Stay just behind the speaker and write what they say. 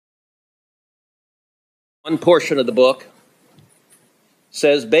One portion of the book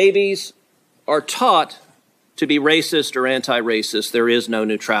says babies are taught to be racist or anti-racist. There is no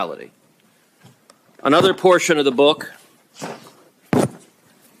neutrality. Another portion of the book,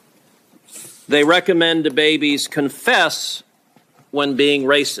 they recommend to babies confess when being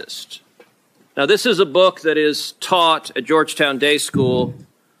racist. Now, this is a book that is taught at Georgetown Day School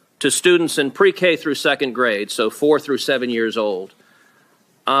to students in pre-K through second grade, so 4 through 7 years old.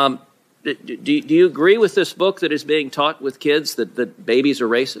 Do you agree with this book that is being taught with kids that babies are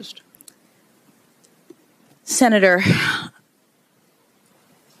racist? Senator,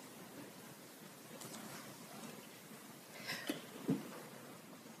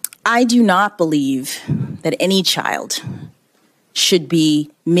 I do not believe that any child should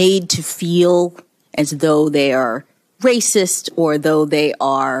be made to feel as though they are racist or though they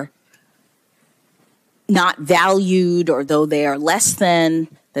are not valued or though they are less than,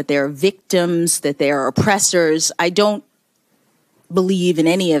 that they are victims, that they are oppressors. I don't believe in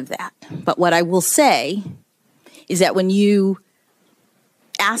any of that. But what I will say is that when you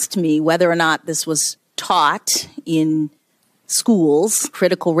asked me whether or not this was taught in schools,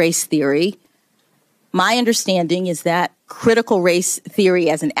 critical race theory, my understanding is that critical race theory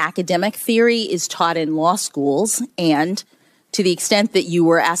as an academic theory is taught in law schools. And to the extent that you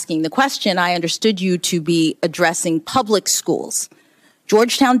were asking the question, I understood you to be addressing public schools.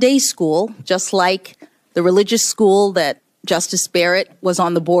 Georgetown Day School, just like the religious school that Justice Barrett was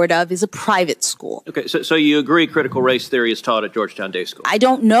on the board of, is a private school. Okay, so you agree critical race theory is taught at Georgetown Day School? I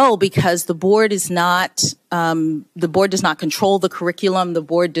don't know, because the board is not, the board does not control the curriculum. The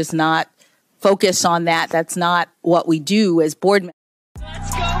board does not focus on that. That's not what we do as board members.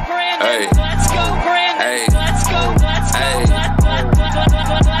 Let's go, Brandon. Hey. Let's go, Brandon. Hey.